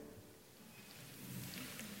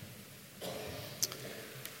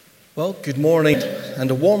Well, good morning and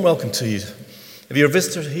a warm welcome to you. If you're a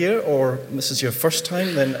visitor here or this is your first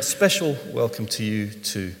time, then a special welcome to you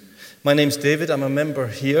too. My name's David, I'm a member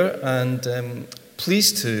here and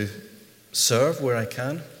pleased to serve where I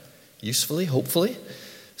can, usefully, hopefully.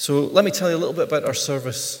 So let me tell you a little bit about our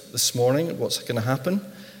service this morning, what's going to happen.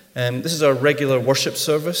 This is our regular worship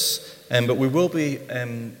service, but we will be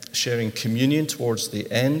sharing communion towards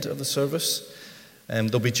the end of the service.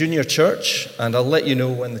 There'll be junior church, and I'll let you know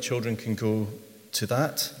when the children can go to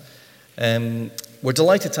that. We're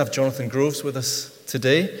delighted to have Jonathan Groves with us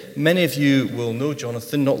today. Many of you will know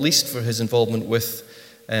Jonathan, not least for his involvement with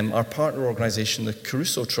our partner organisation, the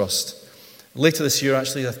Caruso Trust. Later this year,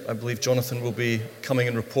 actually, I believe Jonathan will be coming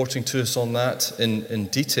and reporting to us on that in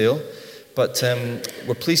detail. But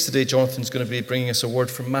we're pleased today Jonathan's going to be bringing us a word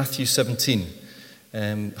from Matthew 17,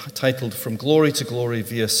 titled From Glory to Glory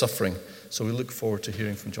Via Suffering. So we look forward to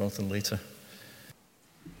hearing from Jonathan later.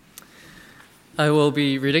 I will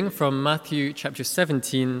be reading from Matthew chapter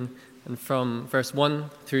 17 and from verse 1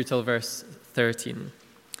 through till verse 13.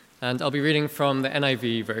 And I'll be reading from the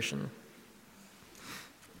NIV version.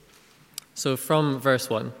 So from verse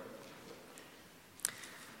 1.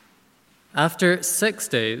 After 6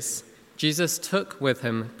 days, Jesus took with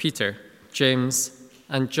him Peter, James,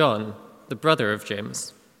 and John, the brother of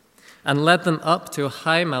James, and led them up to a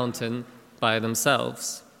high mountain by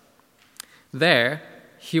themselves. There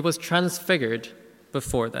he was transfigured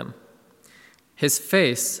before them. His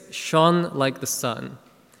face shone like the sun,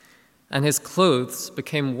 and his clothes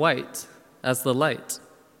became white as the light.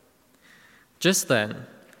 Just then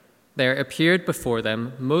there appeared before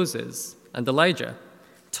them Moses and Elijah,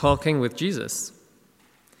 talking with Jesus.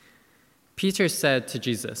 Peter said to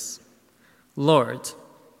Jesus, "Lord,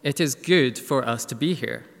 it is good for us to be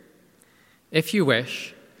here. If you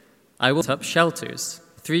wish, I will set up shelters,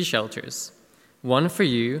 3 shelters, one for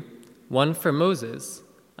you, one for Moses,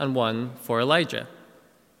 and one for Elijah."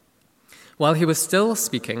 While he was still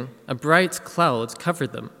speaking, a bright cloud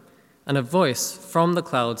covered them, and a voice from the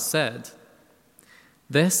cloud said,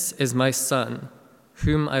 "This is my son,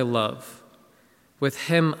 whom I love. With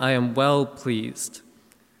him I am well pleased.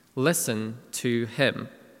 Listen to him."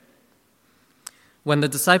 When the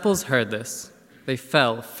disciples heard this, they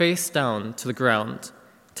fell face down to the ground,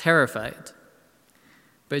 terrified.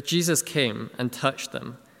 But Jesus came and touched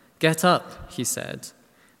them. "Get up," he said.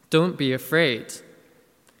 "Don't be afraid."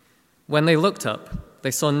 When they looked up, they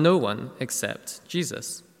saw no one except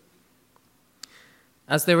Jesus.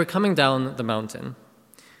 As they were coming down the mountain,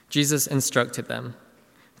 Jesus instructed them,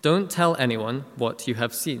 "Don't tell anyone what you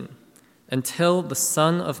have seen, until the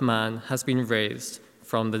Son of Man has been raised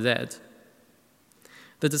from the dead."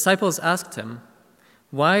 The disciples asked him,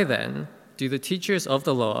 "Why then do the teachers of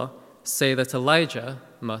the law say that Elijah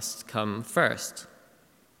must come first?"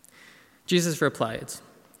 Jesus replied,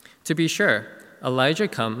 "To be sure, Elijah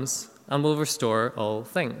comes and will restore all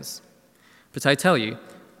things. But I tell you,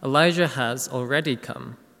 Elijah has already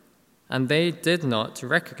come, and they did not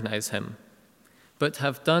recognize him, but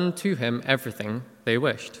have done to him everything they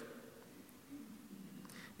wished.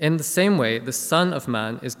 In the same way, the Son of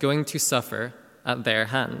Man is going to suffer at their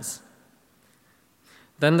hands."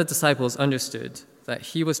 Then the disciples understood that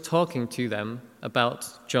he was talking to them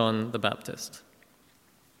about John the Baptist.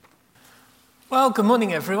 Well, good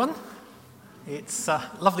morning, everyone. It's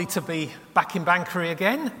lovely to be back in Banchory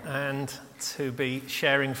again and to be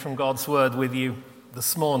sharing from God's Word with you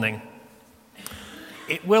this morning.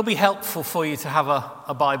 It will be helpful for you to have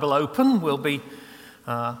a Bible open. We'll be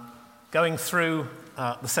going through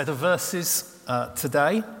the set of verses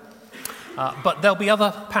today, but there'll be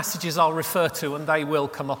other passages I'll refer to, and they will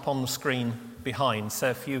come up on the screen behind.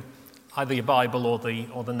 So if you, either your Bible or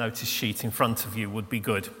the notice sheet in front of you would be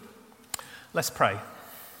good. Let's pray.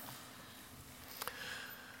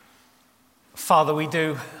 Father, we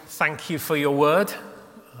do thank you for your word.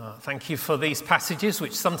 Thank you for these passages,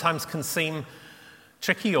 which sometimes can seem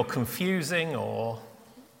tricky or confusing, or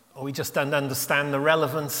we just don't understand the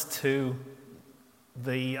relevance to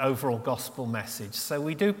the overall gospel message. So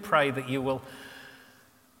we do pray that you will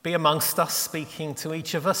be amongst us, speaking to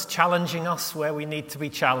each of us, challenging us where we need to be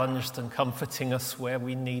challenged, and comforting us where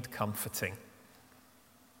we need comforting.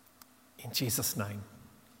 In Jesus' name,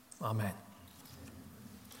 amen.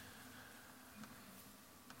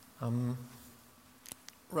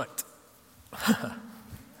 Right.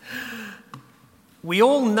 We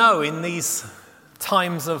all know in these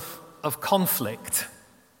times of conflict,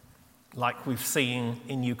 like we've seen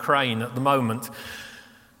in Ukraine at the moment,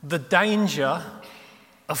 the danger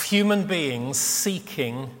of human beings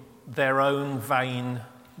seeking their own vain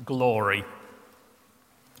glory.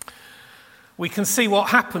 We can see what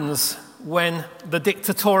happens when the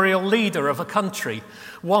dictatorial leader of a country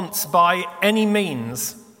wants by any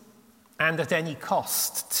means and at any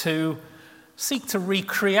cost to seek to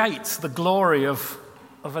recreate the glory of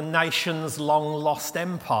a nation's long-lost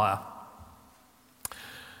empire.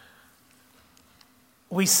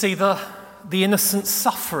 We see the innocent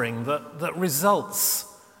suffering that results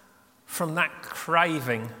from that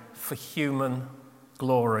craving for human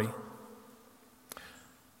glory.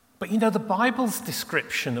 But you know, the Bible's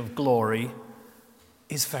description of glory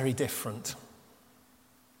is very different.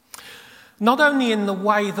 Not only in the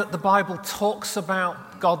way that the Bible talks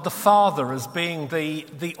about God the Father as being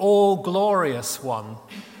the all-glorious one,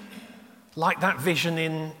 like that vision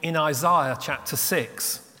in Isaiah chapter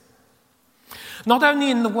 6. Not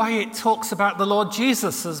only in the way it talks about the Lord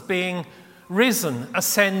Jesus as being risen,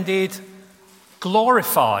 ascended,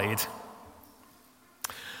 glorified,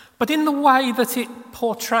 but in the way that it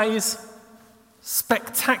portrays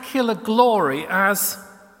spectacular glory as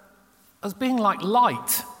being like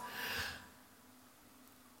light.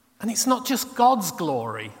 And it's not just God's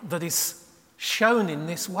glory that is shown in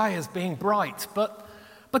this way as being bright, but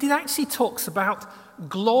it actually talks about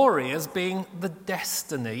glory as being the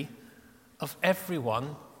destiny of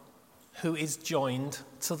everyone who is joined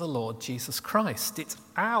to the Lord Jesus Christ. It's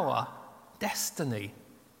our destiny.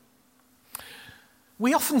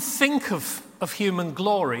 We often think of human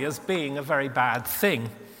glory as being a very bad thing.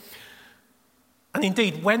 And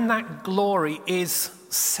indeed, when that glory is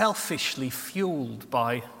selfishly fueled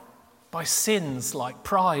by sins like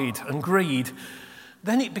pride and greed,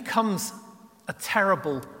 then it becomes a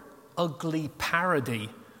terrible, ugly parody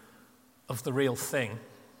of the real thing.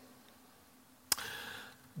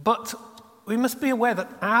 But we must be aware that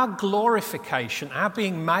our glorification, our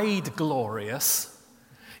being made glorious,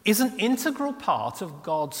 is an integral part of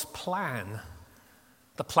God's plan,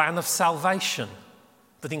 the plan of salvation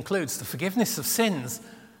that includes the forgiveness of sins,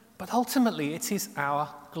 but ultimately it is our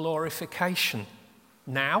glorification,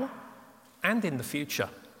 now and in the future.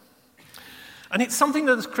 And it's something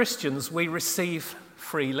that as Christians we receive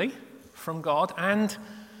freely from God, and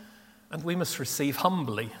we must receive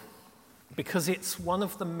humbly, because it's one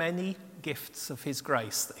of the many gifts of his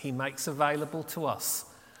grace that he makes available to us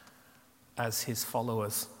as his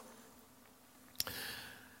followers.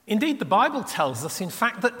 Indeed, the Bible tells us, in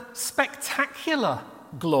fact, that spectacular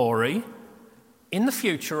glory in the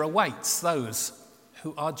future awaits those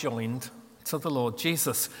who are joined to the Lord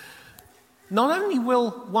Jesus. Not only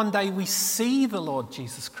will one day we see the Lord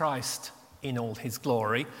Jesus Christ in all his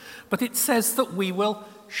glory, but it says that we will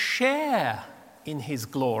share in his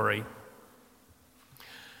glory.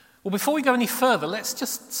 Well, before we go any further, let's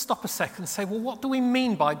just stop a second and say, well, what do we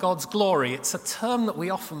mean by God's glory? It's a term that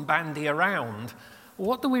we often bandy around. Well,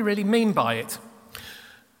 what do we really mean by it?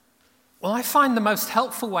 Well, I find the most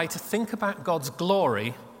helpful way to think about God's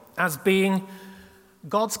glory as being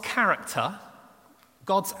God's character,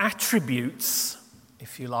 God's attributes,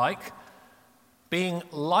 if you like, being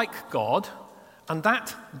like God, and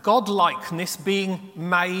that God-likeness being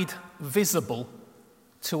made visible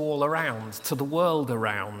to all around, to the world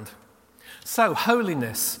around. So,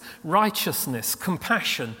 holiness, righteousness,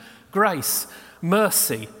 compassion, grace,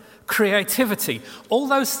 mercy, creativity, all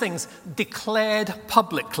those things declared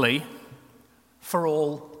publicly for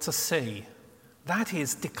all to see. That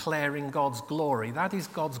is declaring God's glory. That is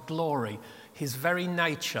God's glory, his very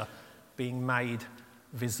nature being made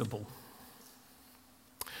visible.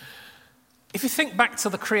 If you think back to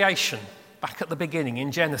the creation, back at the beginning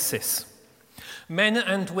in Genesis, men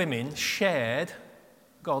and women shared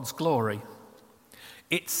God's glory.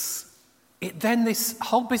 Then this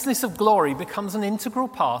whole business of glory becomes an integral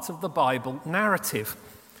part of the Bible narrative.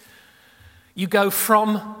 You go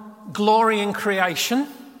from glory in creation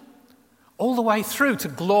all the way through to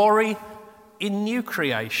glory in new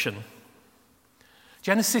creation.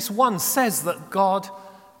 Genesis 1 says that God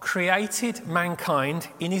created mankind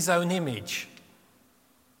in his own image.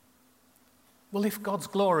 Well, if God's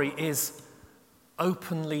glory is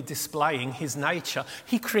openly displaying his nature,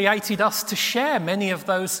 he created us to share many of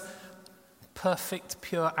those perfect,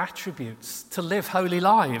 pure attributes, to live holy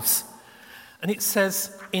lives. And it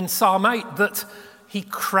says in Psalm 8 that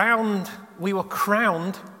we were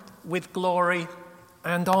crowned with glory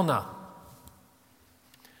and honor.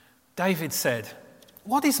 David said,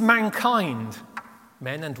 "What is mankind,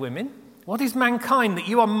 men and women? What is mankind that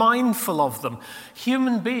you are mindful of them?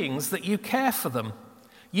 Human beings that you care for them.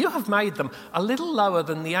 You have made them a little lower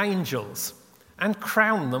than the angels and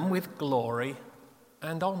crowned them with glory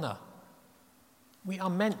and honor." We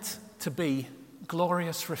are meant to be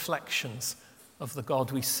glorious reflections of the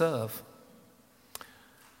God we serve.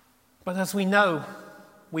 But as we know,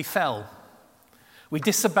 we fell. We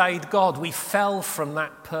disobeyed God. We fell from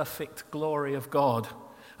that perfect glory of God.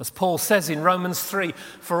 As Paul says in Romans 3,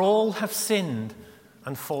 "For all have sinned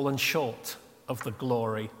and fallen short of the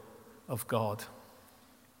glory of God."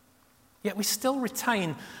 Yet we still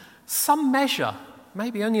retain some measure,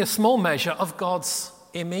 maybe only a small measure, of God's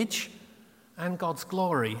image and God's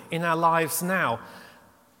glory in our lives now.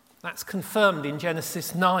 That's confirmed in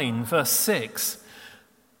Genesis 9, verse 6.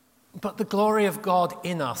 But the glory of God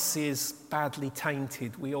in us is badly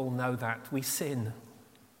tainted. We all know that. We sin.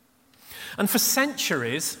 And for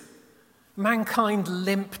centuries, mankind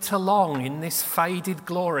limped along in this faded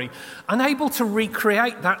glory, unable to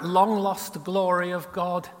recreate that long-lost glory of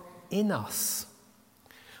God in us.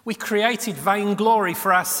 We created vain glory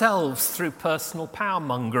for ourselves through personal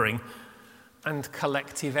power-mongering and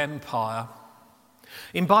collective empire.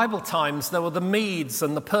 In Bible times, there were the Medes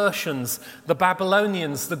and the Persians, the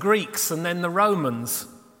Babylonians, the Greeks, and then the Romans.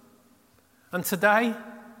 And today,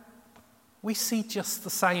 we see just the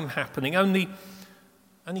same happening, only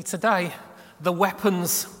today, the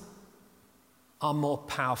weapons are more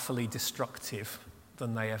powerfully destructive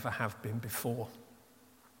than they ever have been before.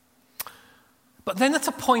 But then at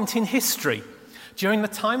a point in history, during the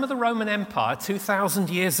time of the Roman Empire, 2,000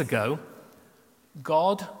 years ago,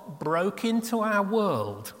 God broke into our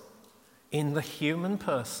world in the human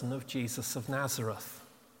person of Jesus of Nazareth.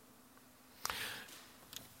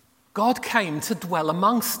 God came to dwell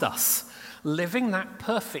amongst us, living that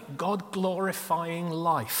perfect, God-glorifying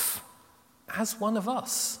life as one of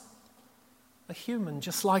us, a human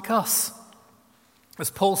just like us. As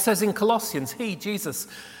Paul says in Colossians, he, Jesus,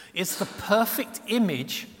 is the perfect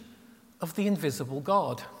image of the invisible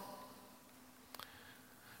God.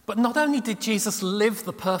 But not only did Jesus live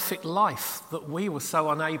the perfect life that we were so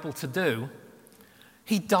unable to do,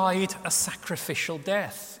 he died a sacrificial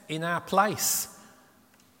death in our place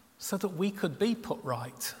so that we could be put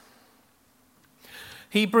right.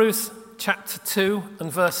 Hebrews chapter 2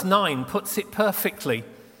 and verse 9 puts it perfectly.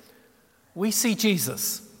 We see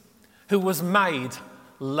Jesus, who was made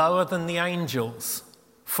lower than the angels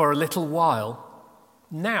for a little while,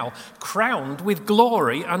 now crowned with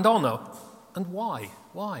glory and honor. And why?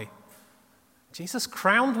 Why? Jesus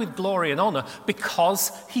crowned with glory and honor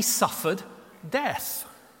because he suffered death.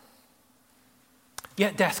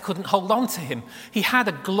 Yet death couldn't hold on to him. He had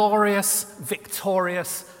a glorious,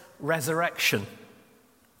 victorious resurrection.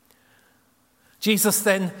 Jesus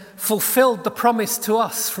then fulfilled the promise to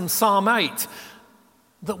us from Psalm 8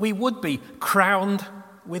 that we would be crowned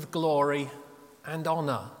with glory and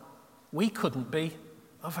honor. We couldn't be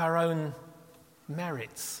of our own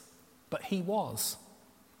merits, but he was.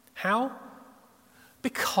 How?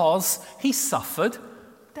 Because he suffered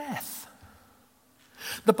death.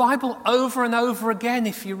 The Bible over and over again,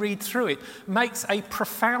 if you read through it, makes a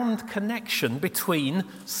profound connection between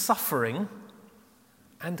suffering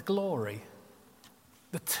and glory.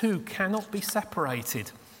 The two cannot be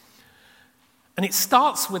separated. And it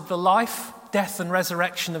starts with the life, death, and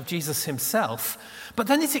resurrection of Jesus himself, but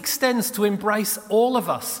then it extends to embrace all of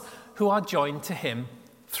us who are joined to him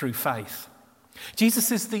through faith.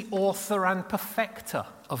 Jesus is the author and perfecter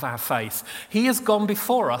of our faith. He has gone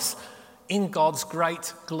before us in God's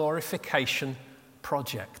great glorification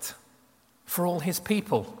project for all his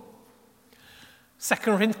people.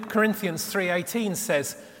 2 Corinthians 3:18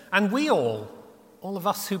 says, "And we all of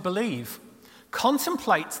us who believe,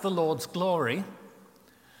 contemplate the Lord's glory.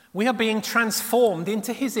 We are being transformed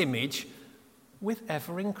into his image with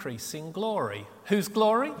ever-increasing glory." Whose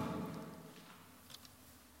glory?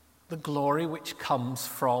 The glory which comes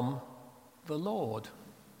from the Lord.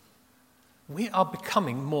 We are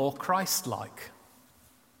becoming more Christ-like,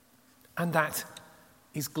 and that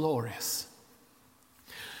is glorious.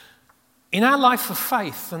 In our life of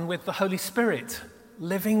faith and with the Holy Spirit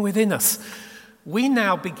living within us, we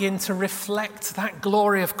now begin to reflect that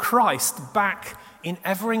glory of Christ back in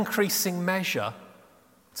ever-increasing measure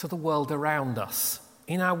to the world around us,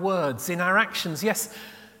 in our words, in our actions, yes,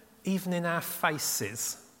 even in our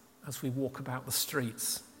faces as we walk about the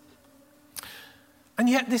streets. And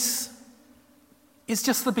yet this is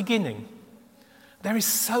just the beginning. There is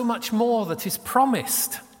so much more that is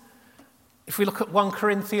promised. If we look at 1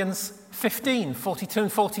 Corinthians 15, 42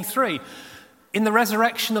 and 43, in the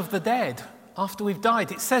resurrection of the dead, after we've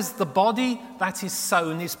died, it says the body that is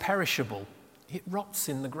sown is perishable. It rots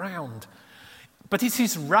in the ground. But it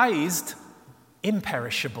is raised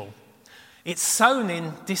imperishable. It's sown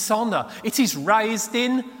in dishonor. It is raised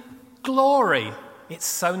in glory. It's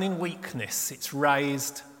sown in weakness. It's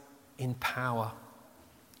raised in power.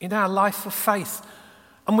 In our life of faith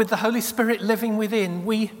and with the Holy Spirit living within,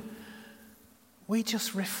 we we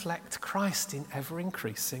just reflect Christ in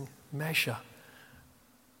ever-increasing measure.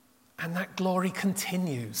 And that glory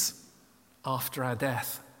continues after our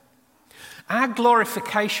death. Our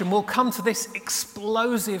glorification will come to this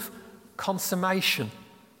explosive consummation.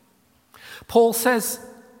 Paul says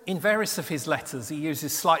in various of his letters, he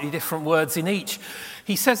uses slightly different words in each.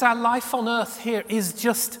 He says our life on earth here is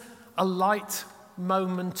just a light,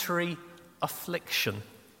 momentary affliction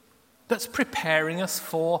that's preparing us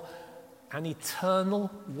for an eternal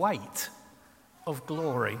weight of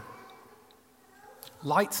glory.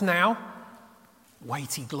 Light now,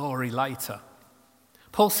 weighty glory later.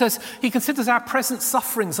 Paul says he considers our present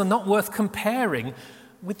sufferings are not worth comparing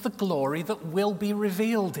with the glory that will be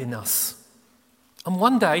revealed in us. And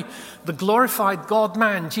one day, the glorified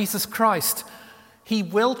God-man, Jesus Christ, he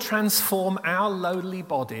will transform our lowly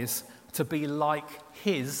bodies to be like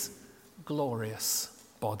his glorious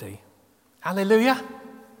body. Hallelujah.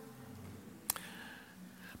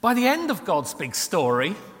 By the end of God's big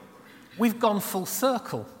story, we've gone full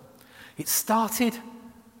circle. It started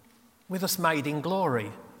with us made in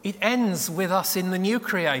glory. It ends with us in the new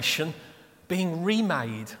creation being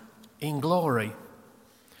remade in glory.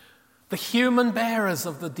 The human bearers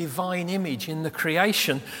of the divine image in the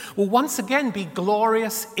creation will once again be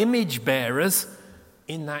glorious image bearers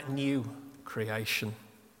in that new creation.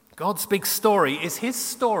 God's big story is his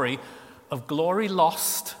story of glory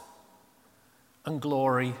lost and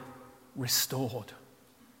glory restored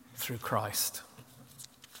through Christ.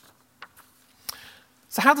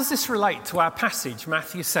 So how does this relate to our passage,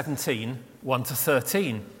 Matthew 17,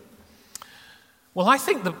 1-13? Well, I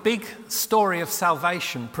think the big story of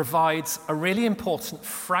salvation provides a really important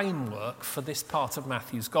framework for this part of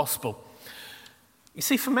Matthew's gospel. You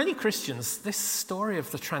see, for many Christians, this story of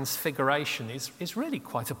the Transfiguration is really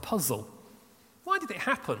quite a puzzle. Why did it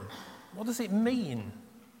happen? What does it mean?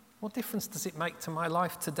 What difference does it make to my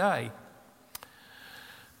life today?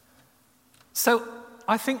 So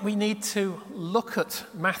I think we need to look at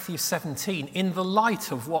Matthew 17 in the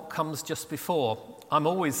light of what comes just before. I'm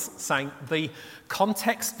always saying the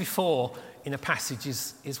context before in a passage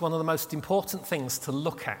is one of the most important things to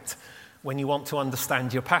look at when you want to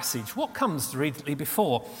understand your passage. What comes immediately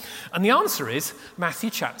before? And the answer is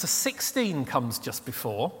Matthew chapter 16 comes just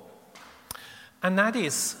before, and that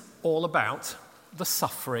is all about the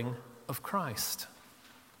suffering of Christ.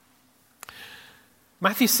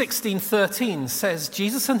 Matthew 16:13 says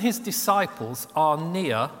Jesus and his disciples are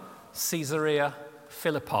near Caesarea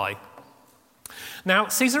Philippi. Now,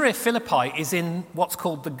 Caesarea Philippi is in what's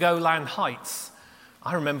called the Golan Heights.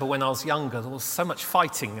 I remember when I was younger, there was so much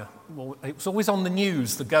fighting. Well, it was always on the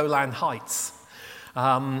news, the Golan Heights.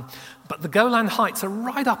 But the Golan Heights are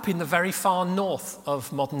right up in the very far north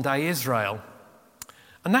of modern-day Israel.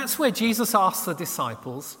 And that's where Jesus asked the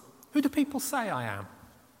disciples, "Who do people say I am?"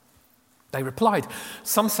 They replied,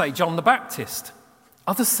 "Some say John the Baptist,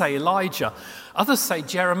 others say Elijah, others say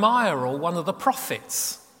Jeremiah or one of the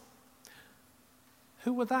prophets."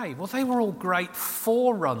 Who were they? Well, they were all great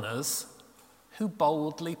forerunners who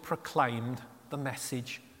boldly proclaimed the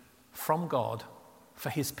message from God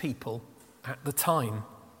for his people at the time.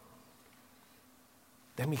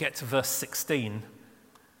 Then we get to verse 16.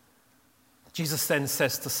 Jesus then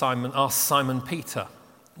says to asks Simon Peter,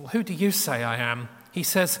 "Well, who do you say I am?" He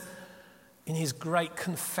says, in his great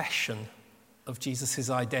confession of Jesus'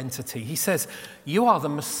 identity, he says, "You are the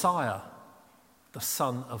Messiah, the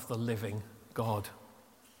Son of the living God."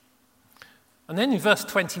 And then in verse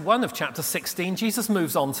 21 of chapter 16, Jesus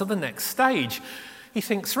moves on to the next stage. He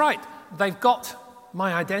thinks, right, they've got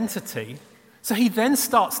my identity. So he then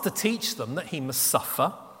starts to teach them that he must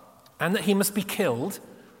suffer and that he must be killed.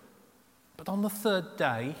 But on the third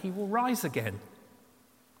day, he will rise again,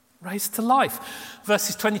 raised to life.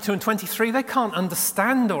 Verses 22 and 23, they can't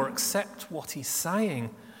understand or accept what he's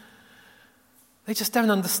saying. They just don't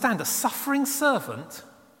understand. A suffering servant,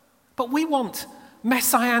 but we want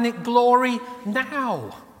messianic glory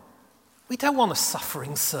now. We don't want a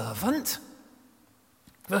suffering servant.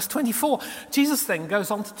 Verse 24, Jesus then goes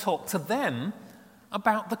on to talk to them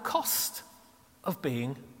about the cost of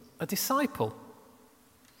being a disciple.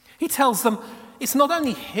 He tells them it's not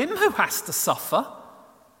only him who has to suffer,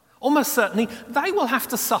 almost certainly they will have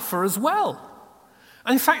to suffer as well.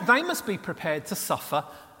 And in fact, they must be prepared to suffer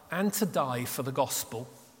and to die for the gospel,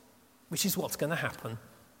 which is what's going to happen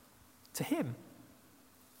to him.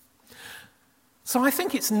 So I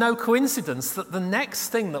think it's no coincidence that the next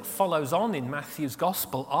thing that follows on in Matthew's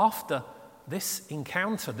gospel after this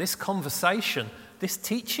encounter, this conversation, this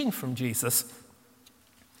teaching from Jesus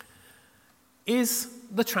is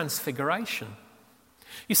the Transfiguration.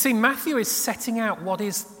 You see, Matthew is setting out what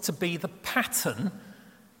is to be the pattern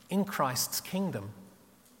in Christ's kingdom.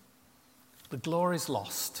 The glory is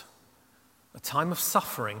lost, a time of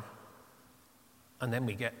suffering, and then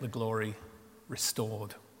we get the glory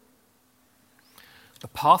restored. The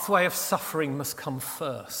pathway of suffering must come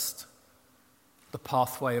first. The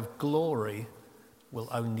pathway of glory will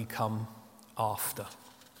only come after.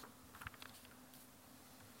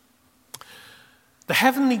 The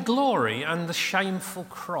heavenly glory and the shameful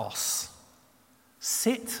cross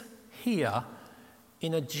sit here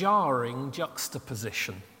in a jarring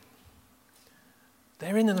juxtaposition.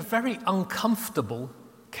 They're in a very uncomfortable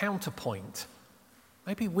counterpoint.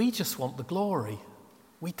 Maybe we just want the glory.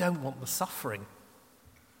 We don't want the suffering.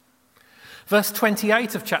 Verse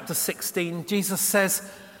 28 of chapter 16, Jesus says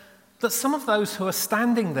that some of those who are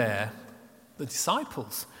standing there, the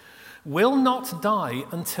disciples, will not die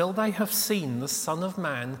until they have seen the Son of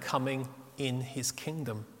Man coming in his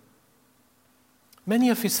kingdom. Many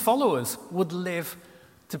of his followers would live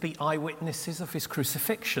to be eyewitnesses of his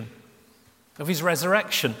crucifixion, of his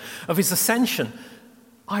resurrection, of his ascension,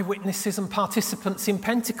 eyewitnesses and participants in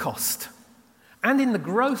Pentecost, and in the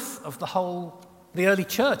growth of the early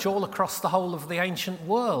church all across the whole of the ancient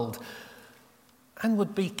world, and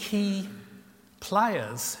would be key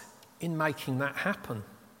players in making that happen.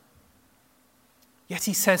 Yet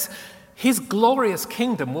he says his glorious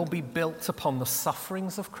kingdom will be built upon the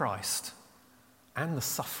sufferings of Christ and the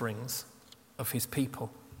sufferings of his people.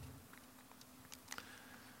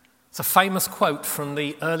 It's a famous quote from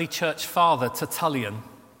the early church father Tertullian.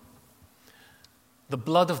 The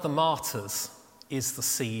blood of the martyrs is the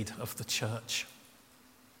seed of the church.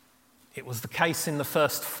 It was the case in the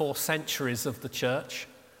first 4 centuries of the church.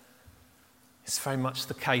 It's very much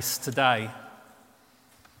the case today.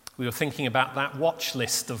 We were thinking about that watch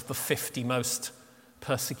list of the 50 most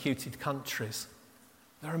persecuted countries.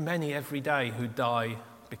 There are many every day who die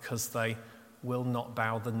because they will not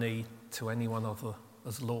bow the knee to anyone other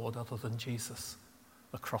as Lord other than Jesus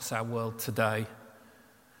across our world today.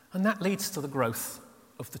 And that leads to the growth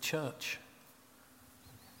of the church.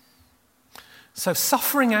 So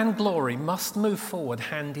suffering and glory must move forward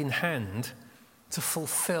hand in hand to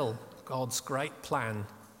fulfill God's great plan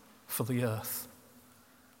for the earth.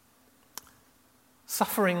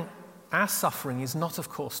 Our suffering is not, of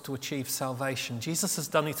course, to achieve salvation. Jesus has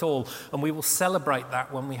done it all, and we will celebrate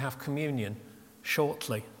that when we have communion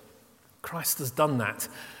shortly. Christ has done that.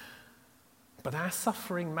 But our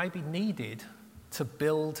suffering may be needed to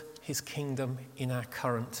build his kingdom in our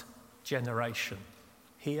current generation,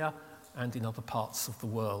 here and in other parts of the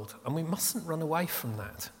world. And we mustn't run away from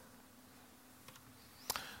that.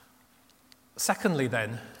 Secondly,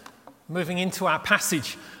 then, moving into our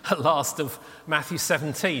passage at last of Matthew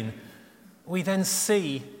 17, we then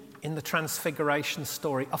see in the Transfiguration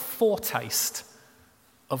story a foretaste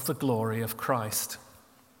of the glory of Christ.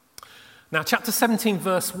 Now, chapter 17,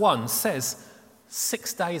 verse 1 says,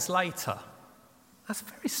 6 days later. That's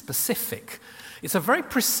very specific. It's a very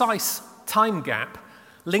precise time gap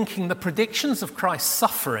linking the predictions of Christ's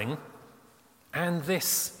suffering and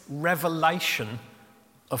this revelation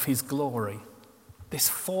of his glory, this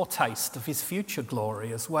foretaste of his future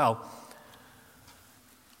glory as well.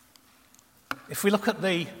 If we look at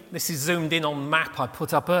this is zoomed in on the map I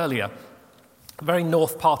put up earlier, the very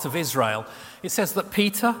north part of Israel, it says that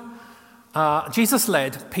Jesus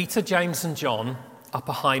led Peter, James and John up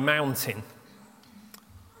a high mountain.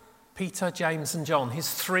 Peter, James and John, his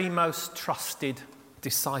 3 most trusted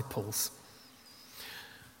disciples.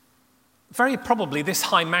 Very probably this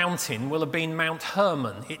high mountain will have been Mount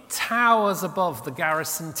Hermon. It towers above the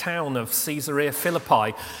garrison town of Caesarea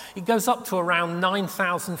Philippi. It goes up to around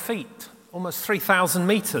 9,000 feet, almost 3,000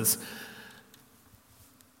 meters.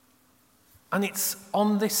 And it's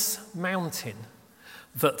on this mountain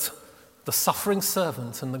that the suffering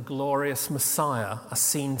servant and the glorious Messiah are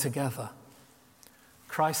seen together.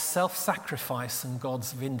 Christ's self-sacrifice and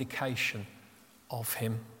God's vindication of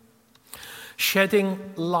him,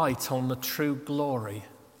 shedding light on the true glory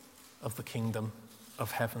of the kingdom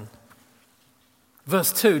of heaven.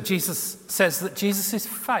 Verse 2, Jesus says that Jesus'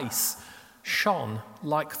 face shone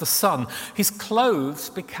like the sun. His clothes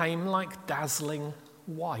became like dazzling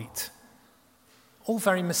white. All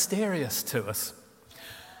very mysterious to us.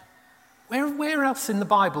 Where else in the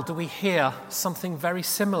Bible do we hear something very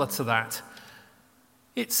similar to that?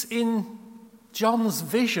 It's in John's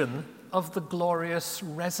vision of the glorious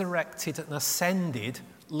resurrected and ascended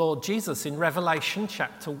Lord Jesus in Revelation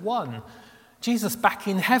chapter 1. Jesus back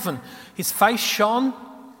in heaven. His face shone,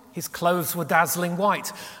 his clothes were dazzling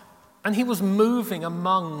white, and he was moving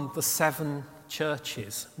among the 7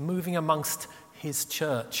 churches, moving amongst his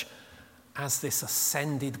church as this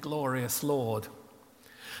ascended, glorious Lord.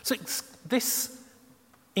 So it's this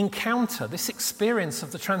encounter, this experience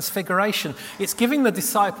of the Transfiguration, it's giving the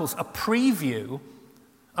disciples a preview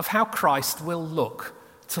of how Christ will look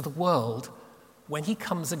to the world when he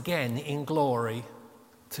comes again in glory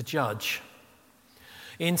to judge.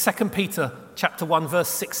 In 2 Peter chapter 1, verse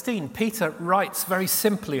 16, Peter writes very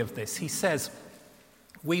simply of this. He says,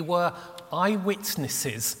 "We were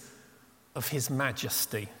eyewitnesses of his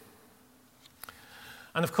majesty."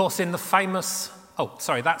 And of course, in the famous,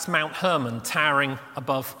 that's Mount Hermon towering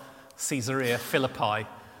above Caesarea Philippi.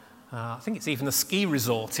 I think it's even a ski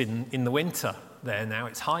resort in the winter there now.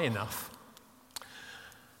 It's high enough.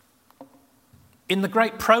 In the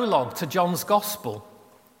great prologue to John's Gospel,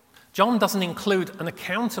 John doesn't include an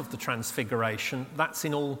account of the Transfiguration. That's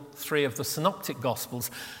in all three of the synoptic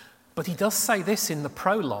Gospels. But he does say this in the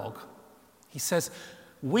prologue. He says,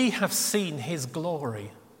 "We have seen his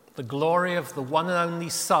glory, the glory of the one and only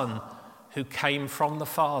Son who came from the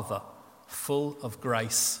Father, full of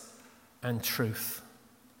grace and truth."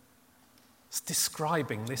 It's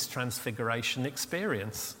describing this Transfiguration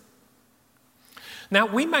experience. Now,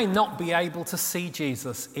 we may not be able to see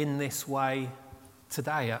Jesus in this way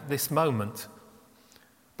today, at this moment,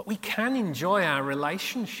 but we can enjoy our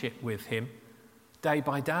relationship with him day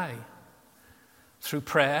by day through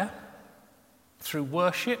prayer, through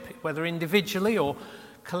worship, whether individually or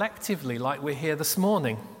collectively, like we're here this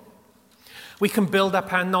morning. We can build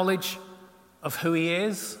up our knowledge of who he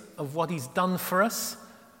is, of what he's done for us,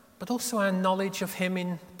 but also our knowledge of him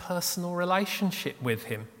in personal relationship with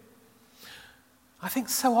him. I think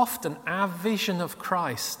so often our vision of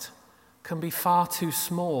Christ can be far too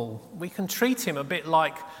small. We can treat him a bit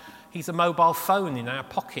like he's a mobile phone in our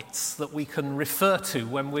pockets that we can refer to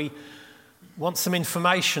when we want some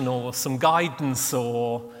information or some guidance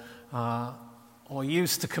or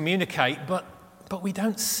use to communicate, but we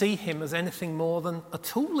don't see him as anything more than a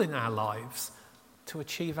tool in our lives to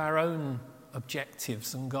achieve our own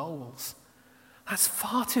objectives and goals. That's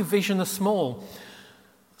far too small.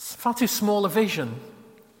 It's far too small a vision.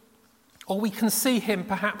 Or we can see him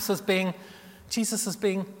perhaps as being, Jesus as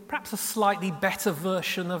being perhaps a slightly better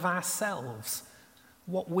version of ourselves,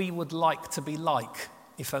 what we would like to be like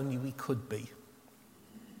if only we could be.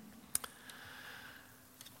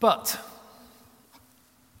 But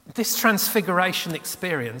this Transfiguration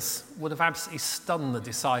experience would have absolutely stunned the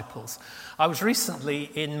disciples. I was recently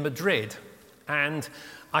in Madrid and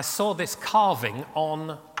I saw this carving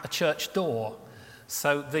on a church door.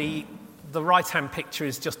 So the right-hand picture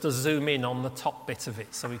is just a zoom in on the top bit of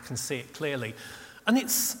it so we can see it clearly. And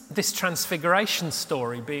it's this Transfiguration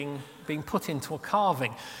story being put into a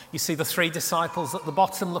carving. You see the three disciples at the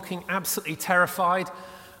bottom looking absolutely terrified,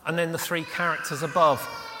 and then the three characters above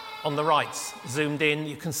on the right, zoomed in,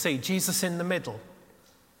 you can see Jesus in the middle,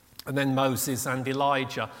 and then Moses and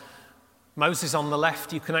Elijah. Moses on the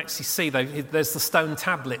left, you can actually see there's the stone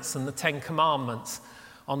tablets and the Ten Commandments.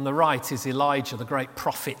 On the right is Elijah, the great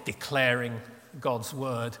prophet declaring God's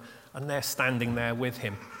word, and they're standing there with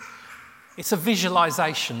him. It's a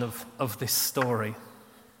visualization of this story.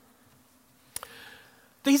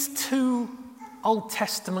 These two Old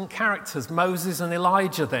Testament characters, Moses and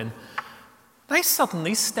Elijah then, they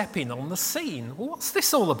suddenly step in on the scene. Well, what's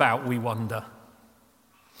this all about, we wonder?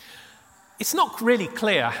 It's not really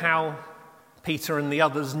clear how Peter and the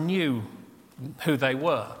others knew who they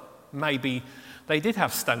were. Maybe they did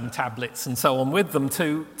have stone tablets and so on with them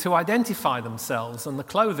to identify themselves and the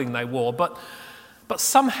clothing they wore, but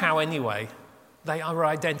somehow anyway, they are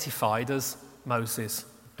identified as Moses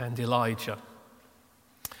and Elijah.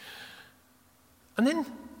 And then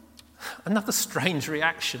another strange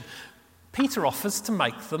reaction. Peter offers to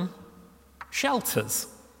make them shelters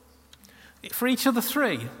for each of the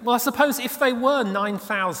three. Well, I suppose if they were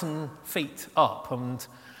 9,000 feet up and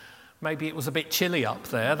maybe it was a bit chilly up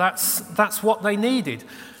there, that's what they needed.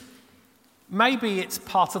 Maybe it's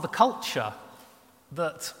part of the culture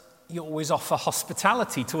that you always offer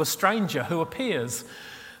hospitality to a stranger who appears.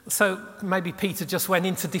 So maybe Peter just went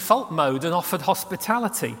into default mode and offered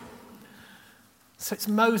hospitality. So it's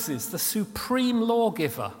Moses, the supreme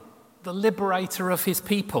lawgiver, the liberator of his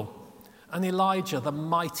people, and Elijah, the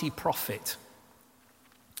mighty prophet.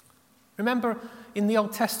 Remember, in the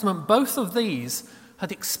Old Testament, both of these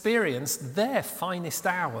had experienced their finest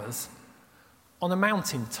hours on a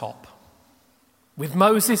mountaintop. With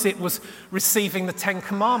Moses, it was receiving the Ten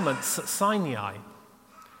Commandments at Sinai.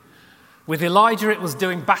 With Elijah, it was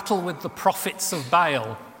doing battle with the prophets of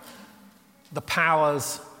Baal, the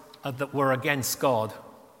powers that were against God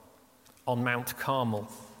on Mount Carmel.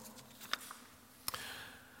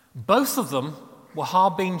 Both of them were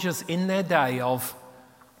harbingers in their day of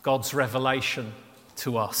God's revelation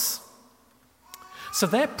to us. So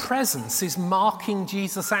their presence is marking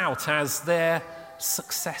Jesus out as their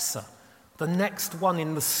successor, the next one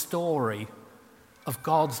in the story of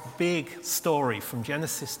God's big story from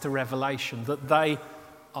Genesis to Revelation that they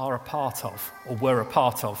are a part of, or were a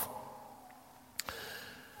part of.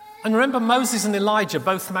 And remember, Moses and Elijah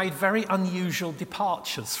both made very unusual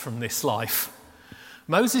departures from this life.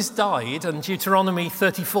 Moses died, and Deuteronomy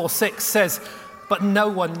 34:6 says, "But no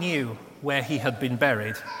one knew where he had been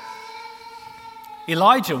buried."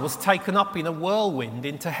 Elijah was taken up in a whirlwind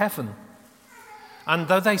into heaven. And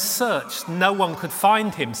though they searched, no one could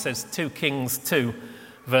find him, says 2 Kings 2,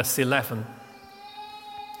 verse 11.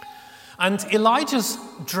 And Elijah's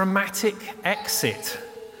dramatic exit,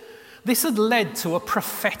 this had led to a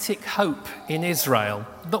prophetic hope in Israel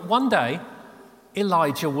that one day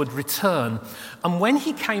Elijah would return. And when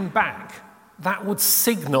he came back, that would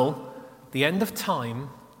signal the end of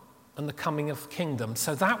time and the coming of the kingdom.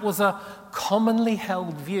 So that was a commonly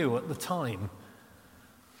held view at the time,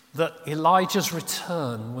 that Elijah's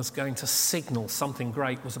return was going to signal something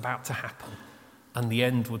great was about to happen and the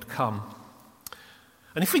end would come.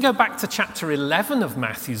 And if we go back to chapter 11 of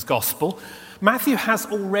Matthew's Gospel, Matthew has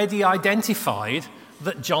already identified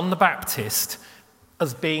that John the Baptist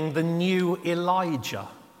as being the new Elijah.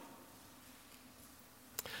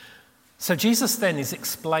 So Jesus then is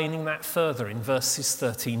explaining that further in verses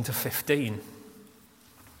 13 to 15.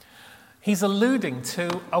 He's alluding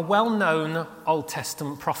to a well-known Old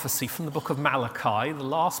Testament prophecy from the book of Malachi, the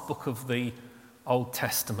last book of the Old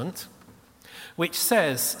Testament, which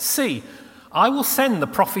says, "See, I will send the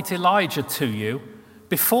prophet Elijah to you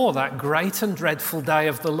before that great and dreadful day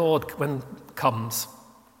of the Lord when comes.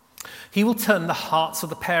 He will turn the hearts of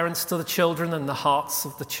the parents to the children and the hearts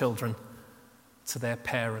of the children to their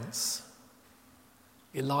parents."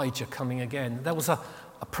 Elijah coming again. There was a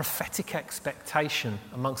prophetic expectation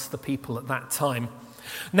amongst the people at that time.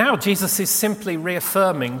 Now Jesus is simply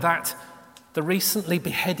reaffirming that the recently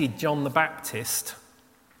beheaded John the Baptist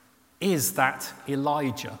is that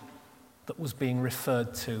Elijah that was being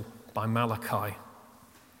referred to by Malachi.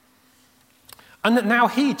 And that now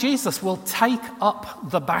he, Jesus, will take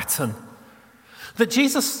up the baton. That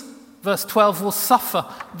Jesus, verse 12, will suffer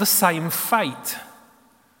the same fate.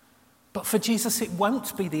 But for Jesus, it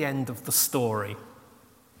won't be the end of the story.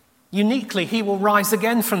 Uniquely, he will rise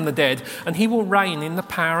again from the dead, and he will reign in the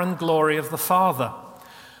power and glory of the Father.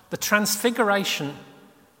 The Transfiguration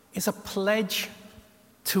is a pledge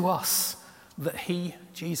to us that he,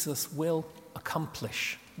 Jesus, will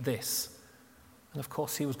accomplish this. And of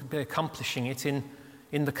course, he will be accomplishing it in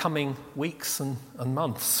the coming weeks and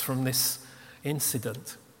months from this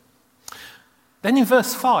incident. Then in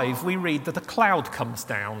verse 5, we read that a cloud comes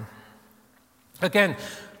down. Again,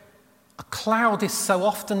 a cloud is so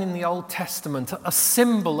often in the Old Testament a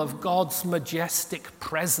symbol of God's majestic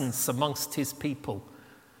presence amongst his people.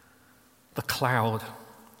 The cloud,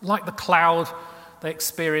 like the cloud they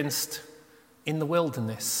experienced in the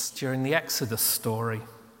wilderness during the Exodus story.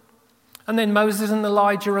 And then Moses and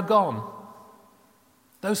Elijah are gone.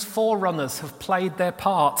 Those forerunners have played their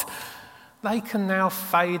part. They can now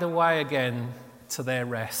fade away again to their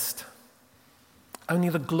rest. Only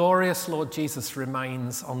the glorious Lord Jesus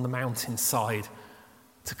remains on the mountainside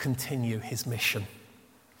to continue his mission.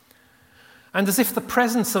 And as if the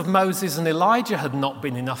presence of Moses and Elijah had not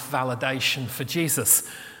been enough validation for Jesus,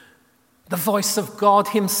 the voice of God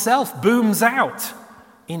himself booms out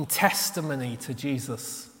in testimony to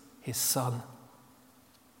Jesus, his Son.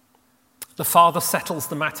 The Father settles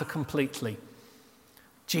the matter completely.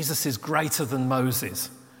 Jesus is greater than Moses.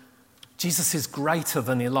 Jesus is greater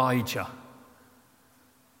than Elijah.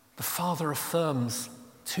 The Father affirms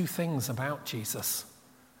two things about Jesus: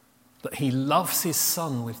 that he loves his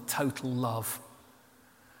Son with total love,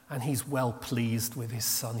 and he's well pleased with his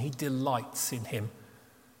Son. He delights in him.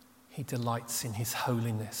 He delights in his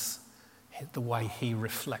holiness, the way he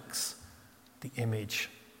reflects the image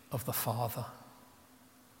of the Father.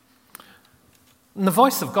 And the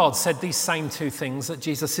voice of God said these same two things at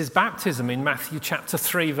Jesus' baptism in Matthew chapter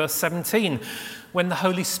 3, verse 17, when the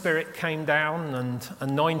Holy Spirit came down and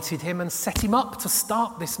anointed him and set him up to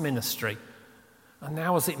start this ministry. And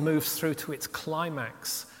now as it moves through to its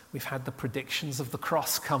climax, we've had the predictions of the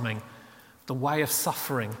cross coming, the way of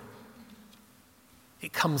suffering.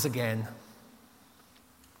 It comes again.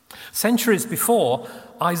 Centuries before,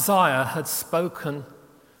 Isaiah had spoken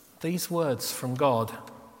these words from God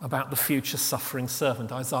about the future suffering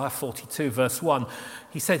servant. Isaiah 42, verse 1.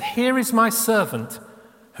 He said, "Here is my servant,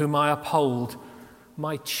 whom I uphold,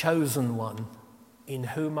 my chosen one, in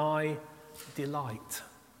whom I delight.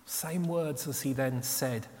 Same words as he then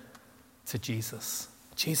said to Jesus.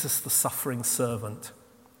 Jesus, the suffering servant.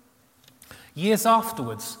 Years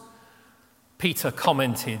afterwards, Peter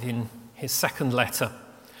commented in his second letter.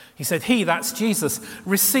 He said, he, that's Jesus,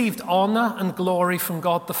 received honor and glory from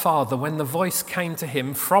God the Father when the voice came to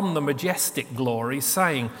him from the majestic glory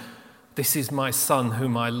saying, this is my Son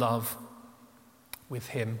whom I love. With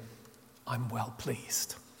him I'm well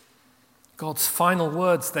pleased. God's final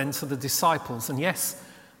words then to the disciples, and yes,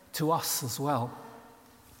 to us as well.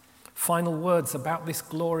 Final words about this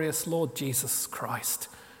glorious Lord Jesus Christ.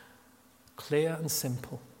 Clear and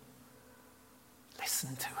simple.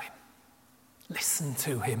 Listen to him. Listen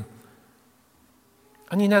to him.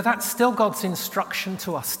 And you know, that's still God's instruction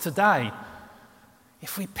to us today.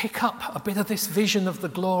 If we pick up a bit of this vision of the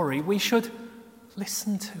glory, we should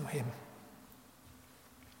listen to him.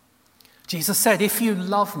 Jesus said, if you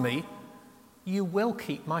love me, you will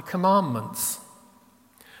keep my commandments.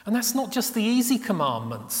 And that's not just the easy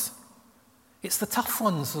commandments. It's the tough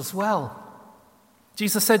ones as well.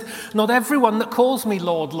 Jesus said, not everyone that calls me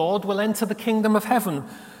Lord, Lord will enter the kingdom of heaven,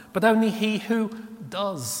 but only he who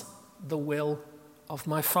does the will of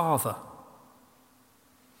my Father.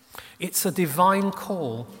 It's a divine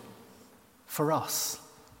call for us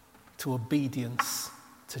to obedience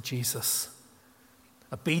to Jesus.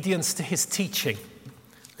 Obedience to his teaching.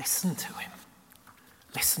 Listen to him.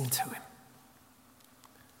 Listen to him.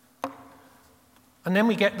 And then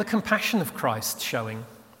we get the compassion of Christ showing.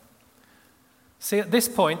 See, at this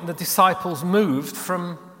point, the disciples moved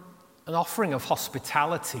from an offering of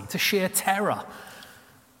hospitality to sheer terror.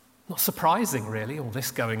 Not surprising, really, all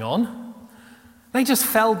this going on. They just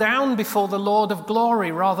fell down before the Lord of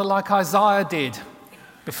glory, rather like Isaiah did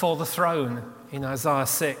before the throne in Isaiah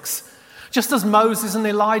 6. Just as Moses and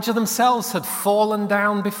Elijah themselves had fallen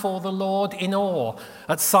down before the Lord in awe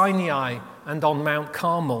at Sinai and on Mount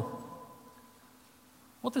Carmel.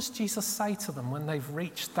 What does Jesus say to them when they've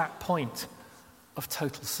reached that point of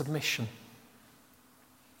total submission?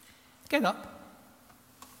 Get up.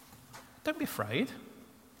 Don't be afraid.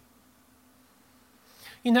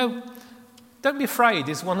 You know, don't be afraid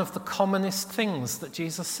is one of the commonest things that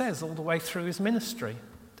Jesus says all the way through his ministry.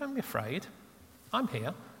 Don't be afraid. I'm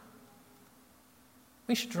here.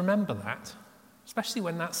 We should remember that, especially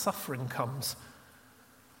when that suffering comes.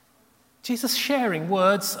 Jesus sharing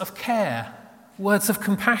words of care, words of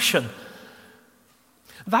compassion.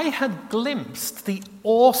 They had glimpsed the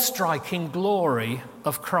awe-striking glory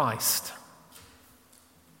of Christ.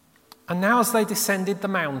 And now as they descended the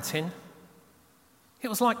mountain, it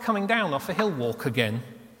was like coming down off a hill walk again.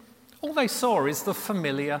 All they saw is the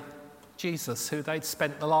familiar Jesus who they'd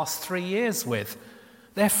spent the last 3 years with.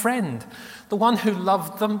 Their friend, the one who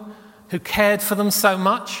loved them, who cared for them so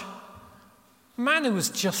much. A man who was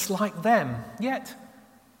just like them, yet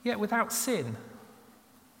without sin.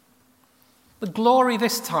 The glory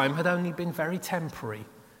this time had only been very temporary.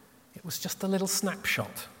 It was just a little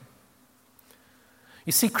snapshot.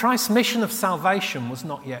 You see, Christ's mission of salvation was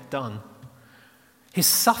not yet done. His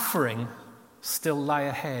suffering still lay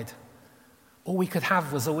ahead. All we could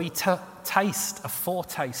have was a wee taste, a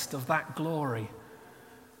foretaste of that glory.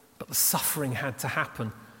 But the suffering had to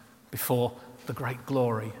happen before the great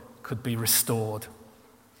glory could be restored.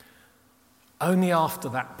 Only after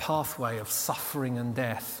that pathway of suffering and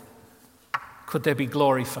death could there be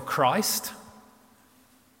glory for Christ?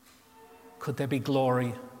 Could there be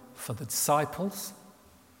glory for the disciples?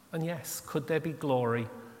 And yes, could there be glory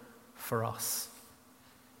for us?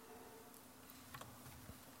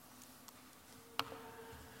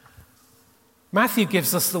 Matthew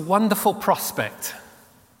gives us the wonderful prospect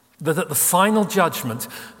that at the final judgment,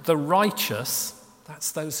 the righteous,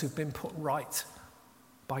 that's those who've been put right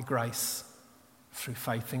by grace through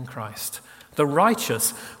faith in Christ, the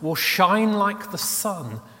righteous will shine like the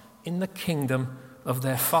sun in the kingdom of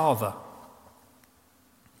their Father.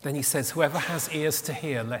 Then he says, whoever has ears to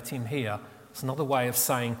hear, let him hear. It's another way of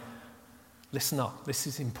saying, listen up, this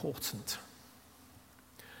is important.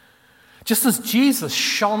 Just as Jesus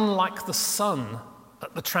shone like the sun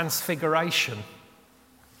at the Transfiguration,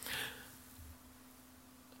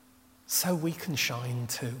 so we can shine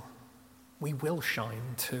too. We will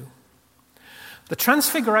shine too. The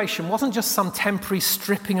Transfiguration wasn't just some temporary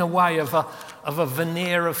stripping away of a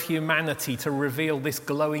veneer of humanity to reveal this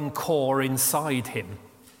glowing core inside him.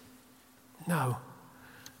 No,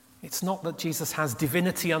 it's not that Jesus has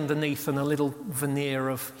divinity underneath and a little veneer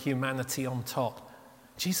of humanity on top.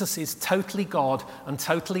 Jesus is totally God and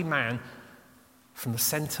totally man from the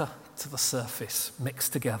center to the surface,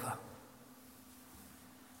 mixed together.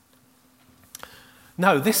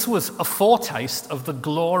 No, this was a foretaste of the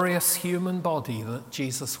glorious human body that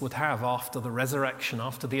Jesus would have after the resurrection,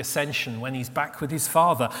 after the ascension, when he's back with his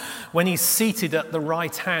Father, when he's seated at the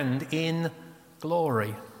right hand in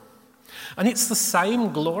glory. And it's the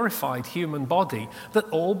same glorified human body that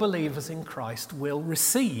all believers in Christ will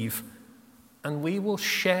receive, and we will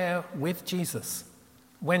share with Jesus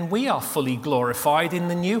when we are fully glorified in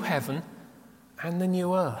the new heaven and the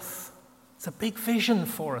new earth. It's a big vision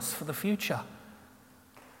for us for the future.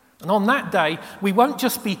 And on that day, we won't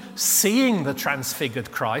just be seeing the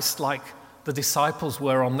transfigured Christ like the disciples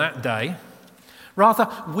were on that day. Rather,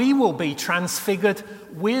 we will be transfigured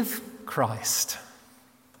with Christ.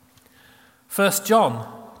 1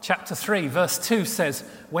 John chapter 3, verse 2 says,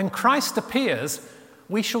 "When Christ appears,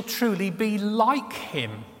 we shall truly be like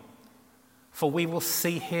him, for we will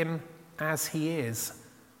see him as he is."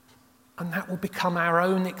 And that will become our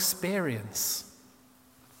own experience.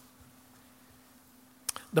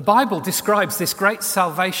 The Bible describes this great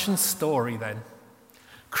salvation story then,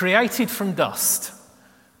 created from dust,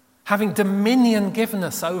 having dominion given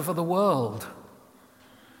us over the world,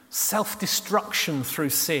 self-destruction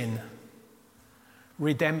through sin,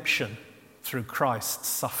 redemption through Christ's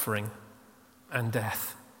suffering and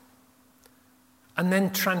death, and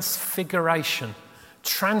then transfiguration,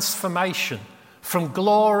 transformation from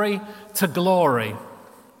glory to glory.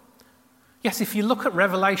 Yes, if you look at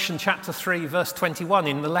Revelation chapter 3, verse 21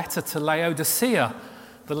 in the letter to Laodicea,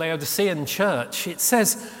 the Laodicean church, it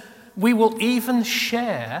says, "We will even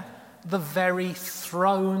share the very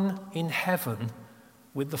throne in heaven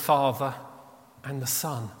with the Father and the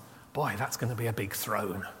Son." Boy, that's going to be a big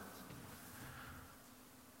throne.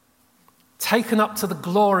 Taken up to the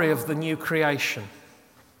glory of the new creation.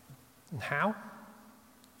 And how?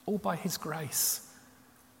 All by his grace.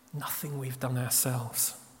 Nothing we've done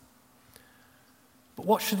ourselves. But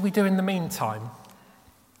what should we do in the meantime?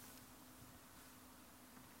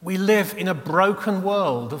 We live in a broken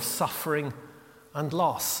world of suffering and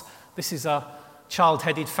loss. This is a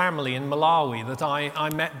child-headed family in Malawi that I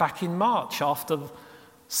met back in March after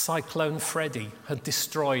Cyclone Freddy had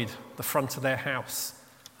destroyed the front of their house.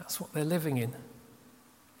 That's what they're living in.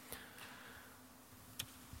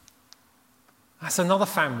 That's another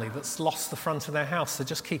family that's lost the front of their house. They're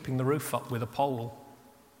just keeping the roof up with a pole.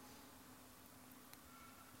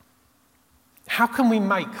 How can we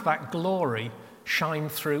make that glory shine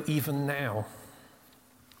through even now?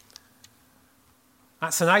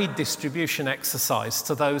 That's an aid distribution exercise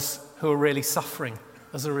to those who are really suffering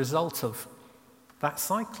as a result of that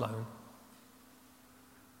cyclone.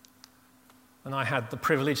 And I had the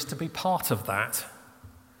privilege to be part of that.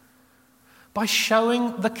 By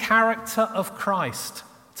showing the character of Christ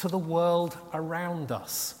to the world around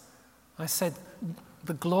us. I said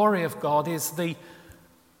the glory of God is the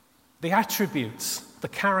attributes, the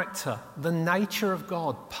character, the nature of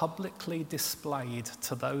God publicly displayed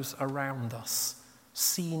to those around us,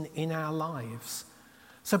 seen in our lives.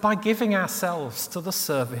 So by giving ourselves to the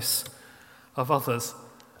service of others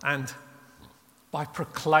and by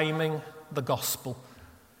proclaiming the gospel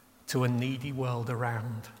to a needy world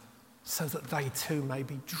around, so that they too may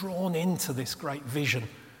be drawn into this great vision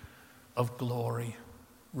of glory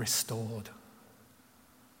restored.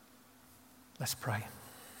 Let's pray.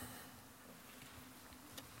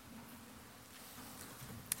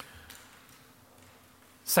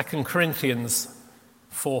 Second Corinthians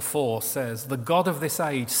 4:4 says, "The God of this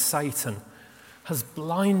age, Satan, has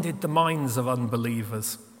blinded the minds of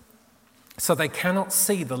unbelievers, so they cannot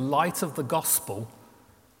see the light of the gospel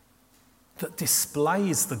that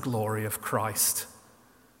displays the glory of Christ,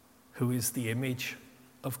 who is the image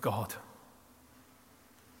of God."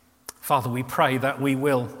 Father, we pray that we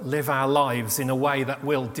will live our lives in a way that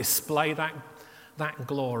will display that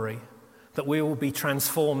glory, that we will be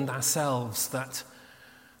transformed ourselves, that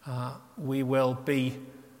we will be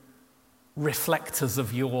reflectors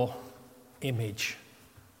of your image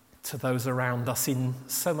to those around us in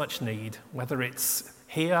so much need, whether it's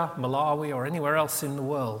here, Malawi, or anywhere else in the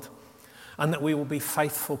world, and that we will be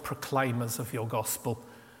faithful proclaimers of your gospel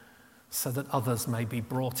so that others may be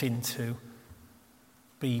brought in to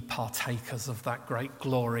be partakers of that great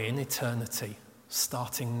glory in eternity,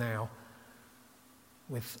 starting now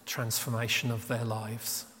with transformation of their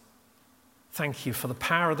lives. Thank you for the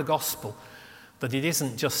power of the gospel, that it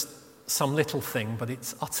isn't just some little thing, but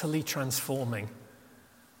it's utterly transforming,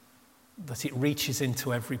 that it reaches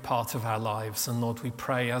into every part of our lives. And Lord, we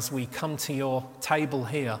pray as we come to your table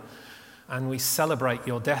here and we celebrate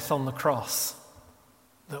your death on the cross,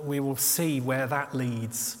 that we will see where that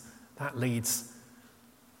leads. That leads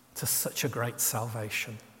to such a great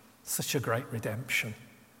salvation, such a great redemption.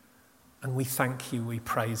 And we thank you, we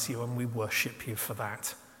praise you, and we worship you for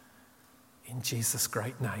that. In Jesus'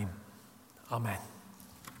 great name, amen.